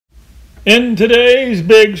In today's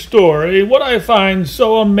big story, what I find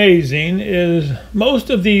so amazing is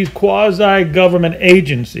most of these quasi-government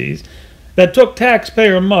agencies that took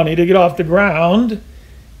taxpayer money to get off the ground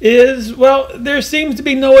is, well, there seems to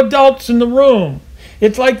be no adults in the room.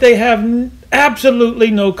 It's like they have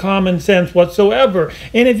absolutely no common sense whatsoever.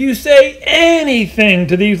 And if you say anything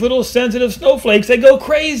to these little sensitive snowflakes, they go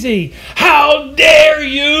crazy. How dare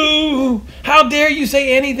you? How dare you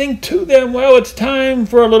say anything to them? Well, it's time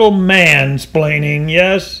for a little mansplaining,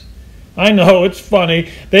 yes? I know, it's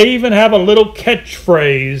funny. They even have a little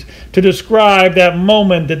catchphrase to describe that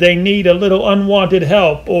moment that they need a little unwanted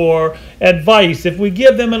help or advice. If we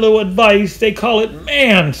give them a little advice, they call it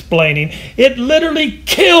mansplaining. It literally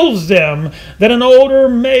kills them that an older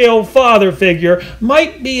male father figure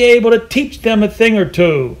might be able to teach them a thing or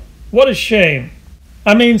two. What a shame.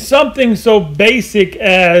 I mean, something so basic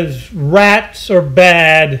as rats are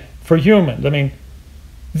bad for humans. I mean,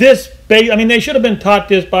 they should have been taught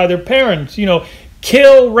this by their parents. You know,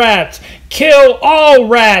 kill rats, kill all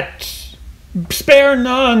rats, spare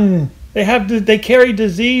none. They carry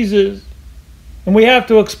diseases. And we have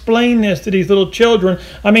to explain this to these little children.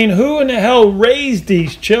 I mean, who in the hell raised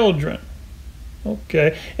these children?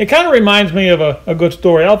 Okay. It kind of reminds me of a good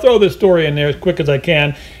story. I'll throw this story in there as quick as I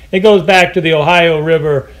can. It goes back to the Ohio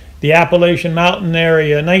River, the Appalachian Mountain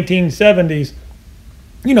area, 1970s.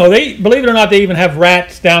 You know, believe it or not, they even have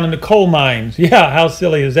rats down in the coal mines. Yeah, how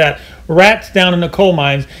silly is that? Rats down in the coal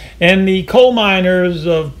mines. And the coal miners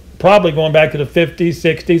of probably going back to the 50s,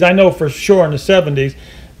 60s, I know for sure in the 70s,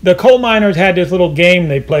 the coal miners had this little game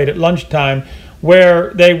they played at lunchtime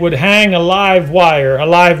where they would hang a live wire. A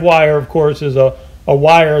live wire, of course, is a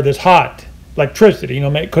wire that's hot. Electricity, you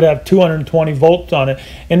know, it could have 220 volts on it.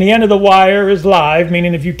 And the end of the wire is live,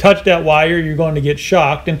 meaning if you touch that wire, you're going to get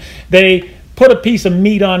shocked. And they put a piece of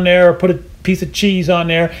meat on there, or put a piece of cheese on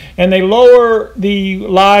there, and they lower the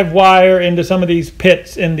live wire into some of these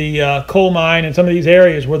pits in the coal mine and some of these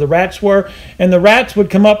areas where the rats were. And the rats would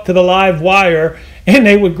come up to the live wire and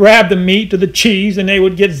they would grab the meat or the cheese and they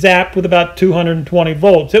would get zapped with about 220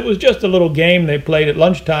 volts. It was just a little game they played at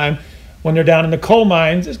lunchtime when they're down in the coal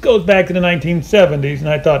mines. This goes back to the 1970s, and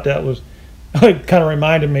I thought that was, it kind of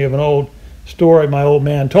reminded me of an old story my old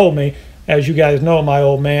man told me. As you guys know, my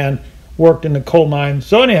old man worked in the coal mines.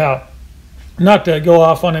 So anyhow, not to go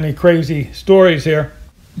off on any crazy stories here,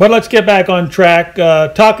 but let's get back on track.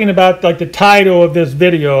 Talking about like the title of this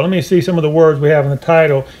video. Let me see some of the words we have in the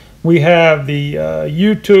title. We have the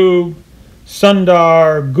YouTube,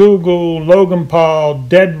 Sundar, Google, Logan Paul,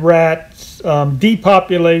 dead rats,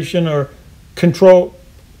 depopulation or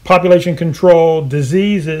population control,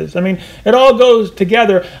 diseases. I mean, it all goes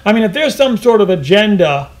together. I mean, if there's some sort of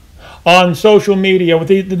agenda on social media with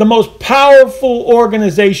the most powerful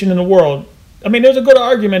organization in the world. I mean, there's a good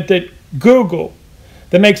argument that Google,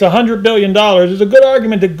 that makes $100 billion, there's a good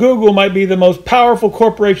argument that Google might be the most powerful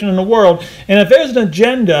corporation in the world. And if there's an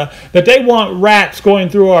agenda that they want rats going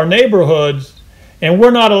through our neighborhoods and we're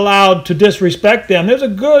not allowed to disrespect them, there's a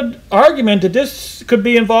good argument that this could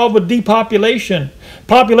be involved with depopulation,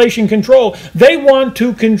 population control. They want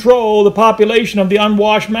to control the population of the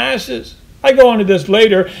unwashed masses. I go into this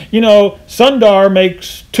later. You know, Sundar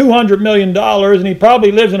makes $200 million and he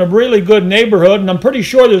probably lives in a really good neighborhood, and I'm pretty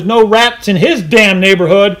sure there's no rats in his damn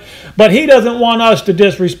neighborhood, but he doesn't want us to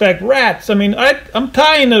disrespect rats. I mean, I'm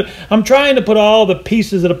trying to put all the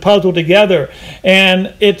pieces of the puzzle together,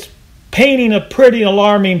 and it's painting a pretty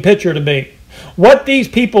alarming picture to me. What these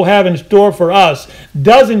people have in store for us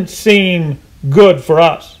doesn't seem good for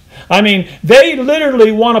us. I mean, they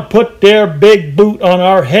literally want to put their big boot on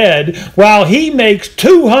our head while he makes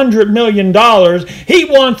 $200 million. He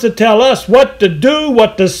wants to tell us what to do,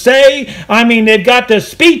 what to say. I mean, they've got the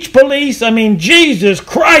speech police. I mean, Jesus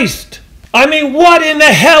Christ. I mean, what in the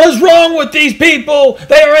hell is wrong with these people?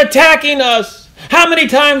 They are attacking us. How many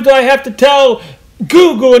times do I have to tell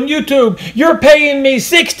Google and YouTube, you're paying me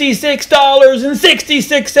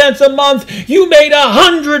 $66.66 a month. You made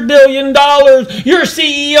 $100 billion. Your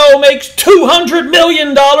CEO makes $200 million,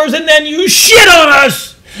 and then you shit on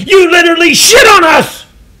us. You literally shit on us.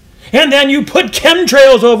 And then you put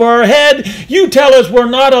chemtrails over our head. You tell us we're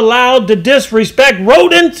not allowed to disrespect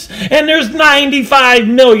rodents, and there's 95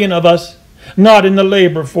 million of us not in the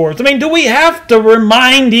labor force. I mean, do we have to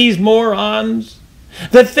remind these morons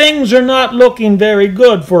that things are not looking very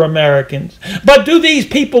good for Americans? But do these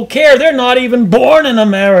people care? They're not even born in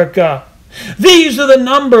America. These are the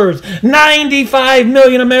numbers. 95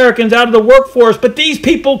 million Americans out of the workforce, but these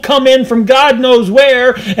people come in from God knows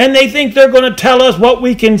where, and they think they're going to tell us what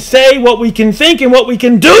we can say, what we can think, and what we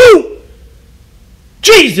can do.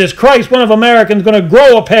 Jesus Christ, when of Americans going to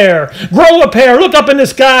grow a pair? Grow a pair. Look up in the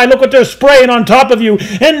sky. Look what they're spraying on top of you.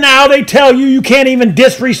 And now they tell you you can't even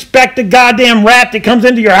disrespect a goddamn rat that comes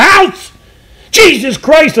into your house. Jesus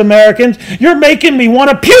Christ, Americans, you're making me want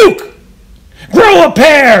to puke. Grow a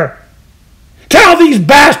pair. Tell these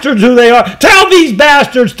bastards who they are. Tell these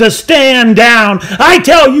bastards to stand down. I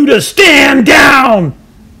tell you to stand down.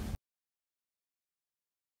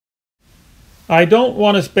 I don't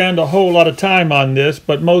want to spend a whole lot of time on this,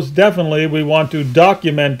 but most definitely we want to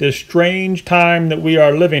document this strange time that we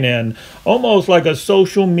are living in, almost like a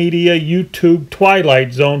social media YouTube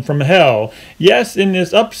twilight zone from hell. Yes, in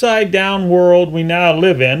this upside-down world we now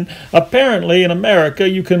live in, apparently in America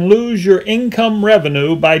you can lose your income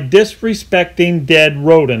revenue by disrespecting dead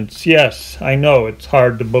rodents. Yes, I know, it's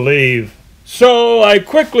hard to believe. So I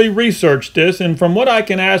quickly researched this, and from what I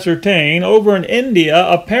can ascertain, over in India,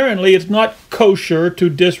 apparently it's not kosher to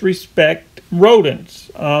disrespect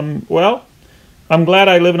rodents. Well, I'm glad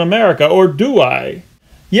I live in America, or do I?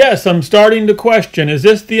 Yes, I'm starting to question, is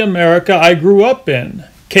this the America I grew up in?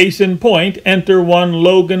 Case in point, enter one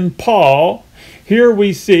Logan Paul. Here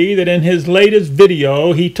we see that in his latest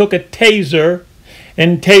video, he took a taser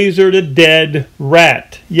and tasered a dead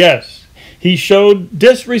rat. Yes, he showed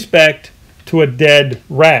disrespect to a dead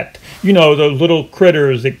rat. You know, those little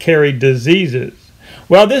critters that carry diseases.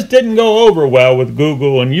 Well, this didn't go over well with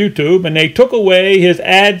Google and YouTube, and they took away his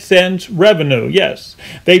AdSense revenue. Yes,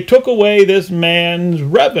 they took away this man's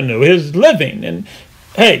revenue, his living. And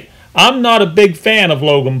hey, I'm not a big fan of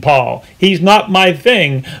Logan Paul. He's not my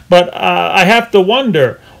thing, but I have to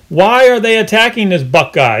wonder, why are they attacking this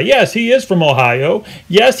Buckeye? Yes, he is from Ohio.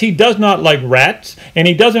 Yes, he does not like rats, and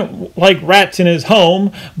he doesn't like rats in his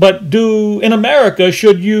home. But in America,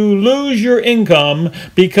 should you lose your income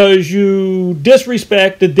because you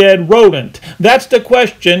disrespect a dead rodent? That's the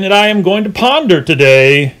question that I am going to ponder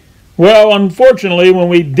today. Well, unfortunately, when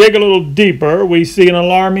we dig a little deeper, we see an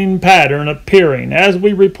alarming pattern appearing. As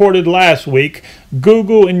we reported last week,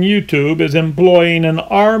 Google and YouTube is employing an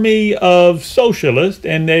army of socialists,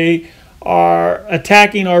 and they are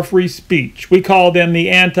attacking our free speech. We call them the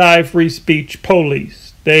anti-free speech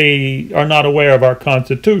police. They are not aware of our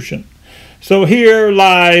Constitution. So here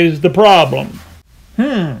lies the problem.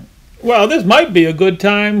 Well, this might be a good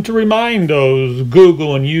time to remind those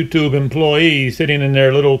Google and YouTube employees sitting in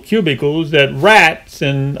their little cubicles that rats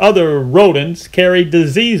and other rodents carry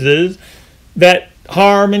diseases that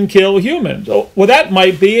harm and kill humans. Oh, well, that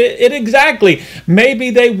might be it exactly. Maybe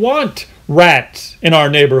they want rats in our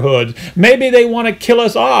neighborhoods. Maybe they want to kill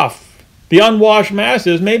us off. The unwashed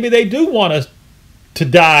masses, maybe they do want us to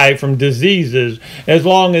die from diseases as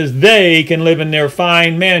long as they can live in their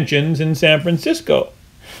fine mansions in San Francisco.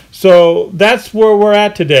 So that's where we're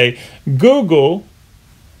at today. Google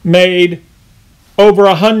made over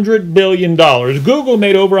 $100 billion. Google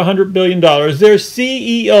made over $100 billion. Their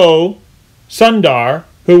CEO, Sundar,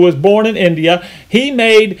 who was born in India, he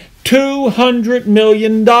made $200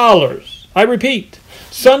 million. I repeat,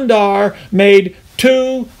 Sundar made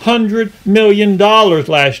 $200 million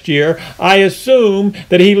last year. I assume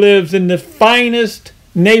that he lives in the finest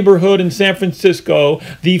neighborhood in San Francisco,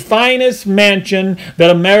 the finest mansion that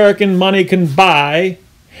American money can buy,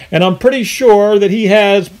 and I'm pretty sure that he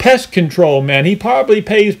has pest control men. He probably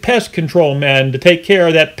pays pest control men to take care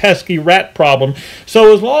of that pesky rat problem.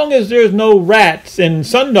 So as long as there's no rats in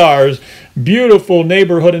Sundar's beautiful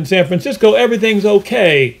neighborhood in San Francisco, everything's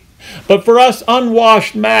okay. But for us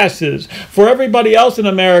unwashed masses, for everybody else in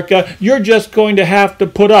America, you're just going to have to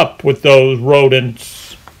put up with those rodents.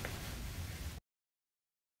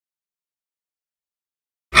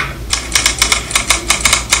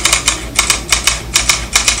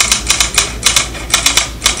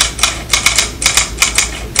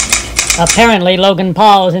 Apparently, Logan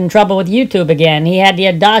Paul is in trouble with YouTube again. He had the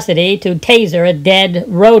audacity to taser a dead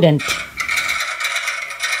rodent.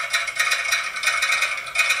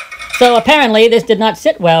 So apparently, this did not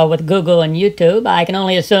sit well with Google and YouTube. I can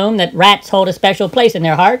only assume that rats hold a special place in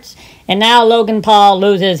their hearts. And now Logan Paul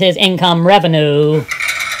loses his income revenue.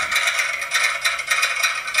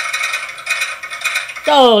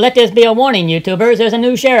 So, let this be a warning, YouTubers. There's a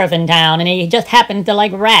new sheriff in town, and he just happens to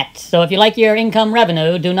like rats. So if you like your income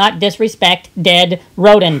revenue, do not disrespect dead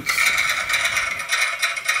rodents.